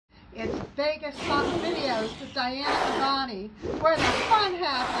Vegas videos with Dianaevoni, where the fun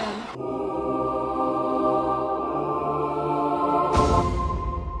happens.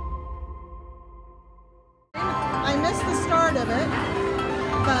 I missed the start of it,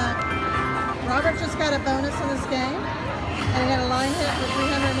 but Robert just got a bonus in this game, and he got a line hit for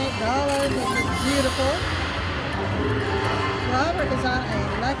 $308, which is beautiful. Robert is on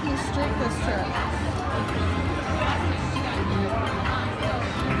a lucky streak this trip.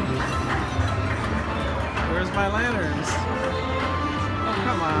 Where's my lanterns? Oh,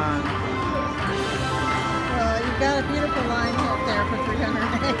 come on. Well, you got a beautiful line hit there for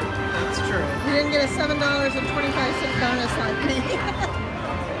 $308. That's true. You didn't get a $7.25 bonus like me.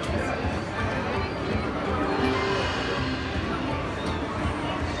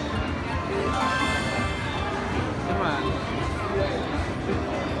 Come on.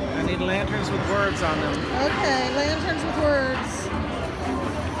 I need lanterns with words on them. Okay, lanterns with words.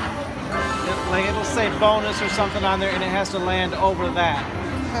 Like it'll say bonus or something on there and it has to land over that.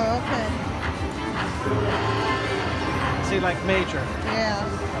 Oh, okay. See, like major. Yeah.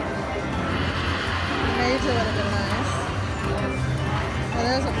 Major would have been nice. Well,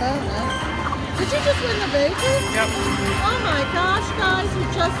 there's a bonus. Did you just win the major? Yep. Oh my gosh, guys, you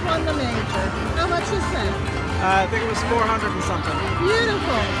just won the major. How much is that? I think it was 400 and something.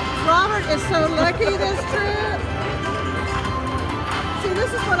 Beautiful. Robert is so lucky this trip. See,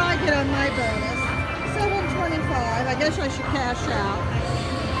 this is what I get on my bonus. $7.25. I guess I should cash out.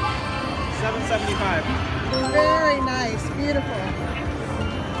 $7.75. Very nice. Beautiful.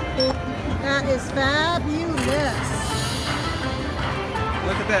 That is fabulous.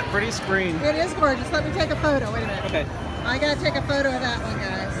 Look at that pretty screen. It is gorgeous. Let me take a photo. Wait a minute. Okay. I gotta take a photo of that one,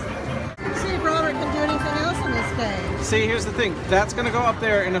 guys. See if Robert can do anything else in this game. See, here's the thing. That's going to go up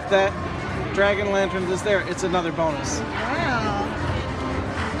there, and if that dragon lantern is there, it's another bonus. Wow.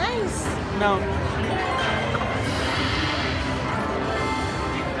 Nice. No.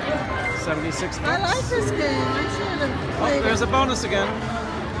 76 bucks. I like this game. I should have played Oh, there's it. a bonus again.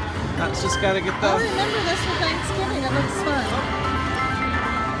 That's just got to get I'll the... remember this for Thanksgiving. It looks fun.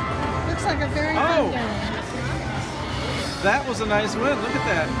 Looks like a very fun game. That was a nice win. Look at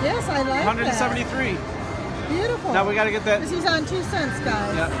that. Yes, I like 173. that. Beautiful. Now we got to get that... Because he's on 2 cents,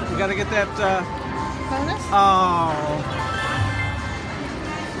 guys. Yeah, we got to get that... Bonus? Oh.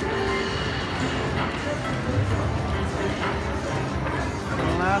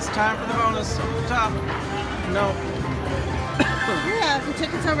 Last time for the bonus. Up the top. No. Yeah, the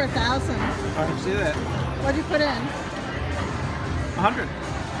ticket's over 1,000. I can see that. What'd you put in? 100.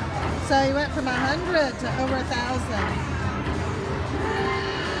 So you went from 100 to over 1,000.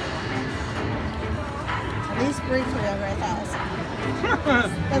 At least briefly over 1,000.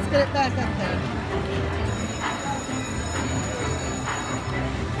 Let's get it back up there.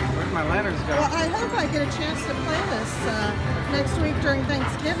 Where'd my lanterns go? Well, I hope I get a chance to play this next week during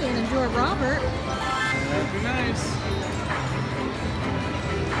Thanksgiving and do a Robert. That'd be nice.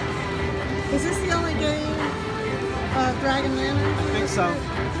 Is this the only game of Dragon Lantern? I think so.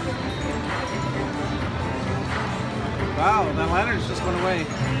 Wow, that lantern just went away.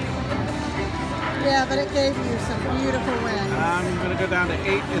 Yeah, but it gave you some beautiful wins. I'm going to go down to 8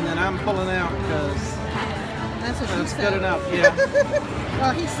 and then I'm pulling out because That's what she that's said. good enough. Yeah.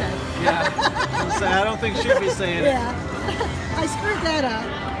 Well, he said. Yeah. I don't think she'd be saying it. Yeah. I screwed that up.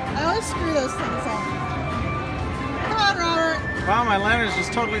 I always screw those things up. Come on, Robert. Wow, my lanterns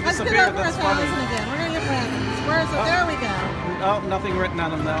just totally Let's get disappeared. over That's 1,000 funny. again. We're going to get lanterns. Where is it? Oh. There we go. Oh, nothing written on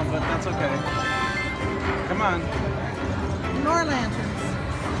them now, but that's okay. Come on. More lanterns.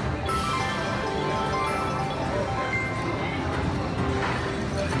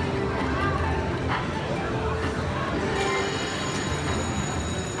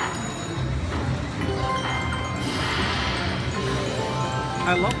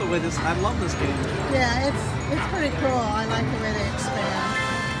 I love the way this. I love this game. Yeah, it's pretty cool. I like the way they expand.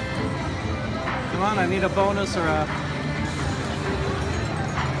 Come on, I need a bonus or a.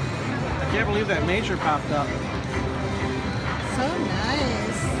 I can't believe that major popped up. So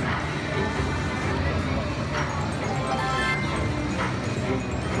nice.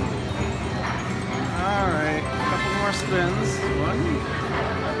 All right, a couple more spins. One.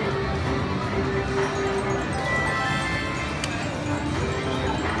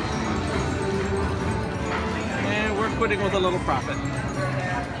 Quitting with a little profit.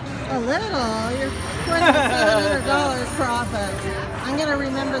 A little? You're quitting with $700 profit. I'm going to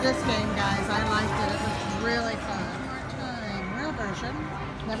remember this game, guys. I liked it. It was really fun. Time. Real version.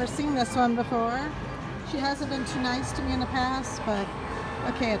 Never seen this one before. She hasn't been too nice to me in the past, but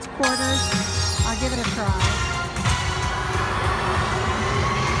okay, it's quarters. I'll give it a try.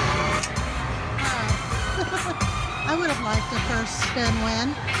 spin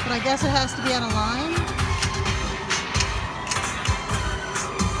win, but I guess it has to be on a line.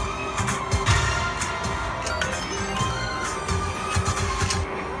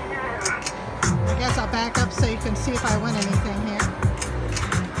 I guess I'll back up so you can see if I win anything here.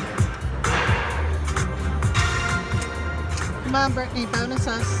 Come on, Britney, bonus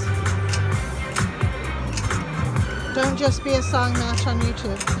us. Don't just be a song match on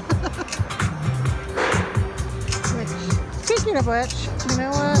YouTube. Speaking of which, you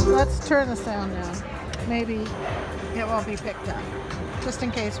know what? Let's turn the sound down. Maybe it won't be picked up. Just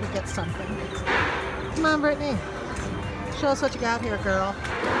in case we get something. Come on, Britney. Show us what you got here, girl.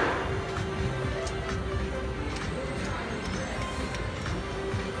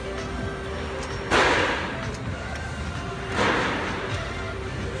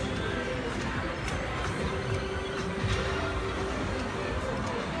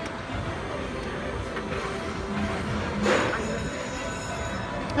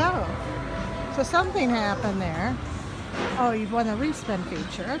 Oh, so something happened there. Oh, you've won the respin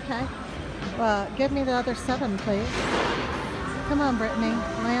feature. Okay. Well, give me the other 7, please. Come on, Britney.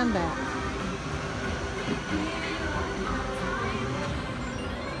 Land that.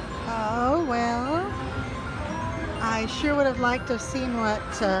 Oh, well. I sure would have liked to have seen what,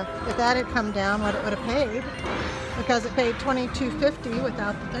 if that had come down, what it would have paid. Because it paid $22.50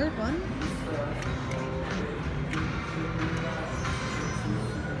 without the third one.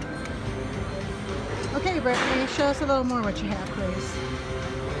 Okay, Britney, show us a little more what you have, please.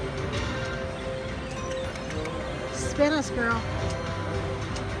 Spin us, girl.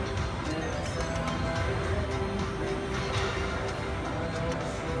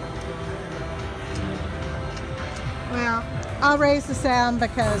 Well, I'll raise the sound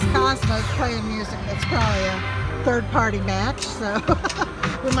because Cosmo's playing music. It's probably a third-party match, so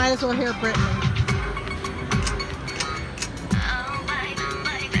we might as well hear Britney.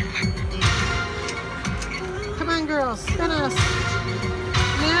 Girls, spin us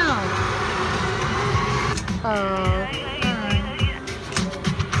now. Oh,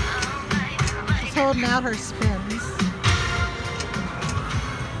 she's holding out her spins.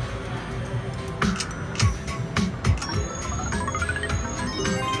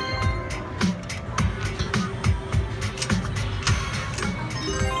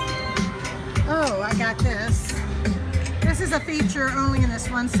 Oh, I got this. This is a feature only in this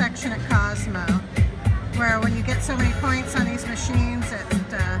one section at Cosmo, where when you get so many points on these machines, it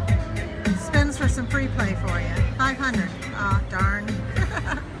spins for some free play for you. 500. Oh, darn.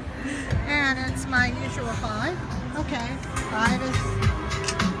 And it's my usual 5. Okay. 5 is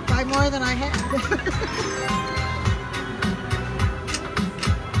 5 more than I had.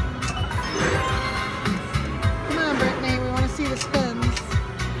 Come on, Britney. We want to see the spins.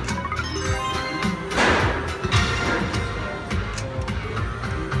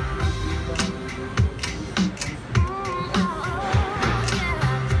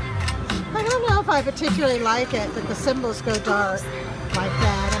 I particularly like it that the symbols go dark like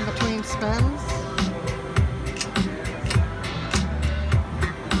that in between spins.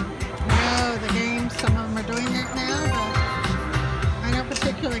 I know the games, some of them are doing that now, but I don't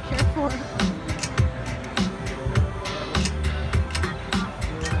particularly care for it.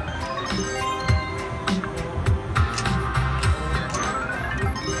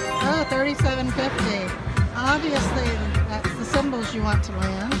 Oh, $37.50. Obviously, that's the symbols you want to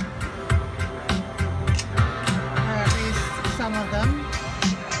land. Some of them.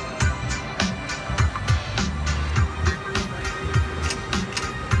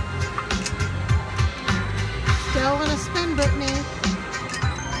 Still want to spin, Britney.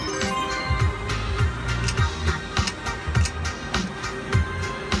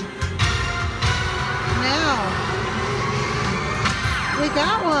 Now, we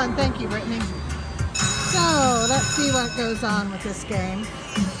got one. Thank you, Britney. So, let's see what goes on with this game.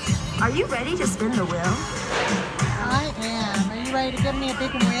 Are you ready to spin the wheel? I am. Are you ready to give me a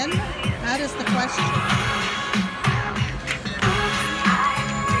big win? That is the question.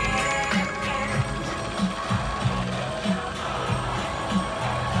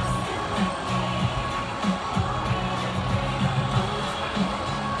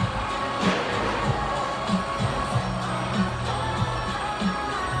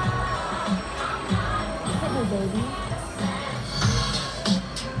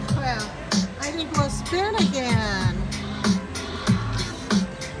 Well, I think we'll spin again.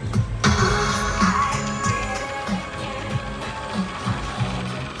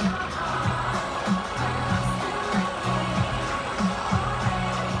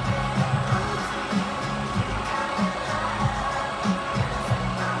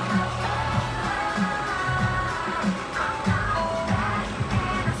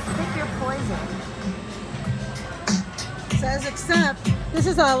 accept. This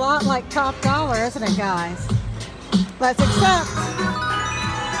is a lot like Top Dollar, isn't it, guys? Let's accept.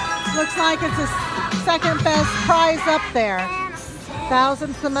 Looks like it's the second best prize up there.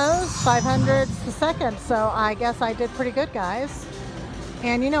 Thousands the most, 500's the second. So I guess I did pretty good, guys.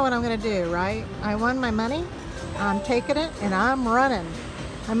 And you know what I'm gonna do, right? I won my money. I'm taking it and I'm running.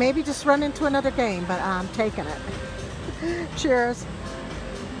 I maybe just run into another game, but I'm taking it. Cheers.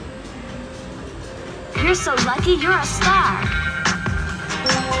 You're so lucky, you're a star.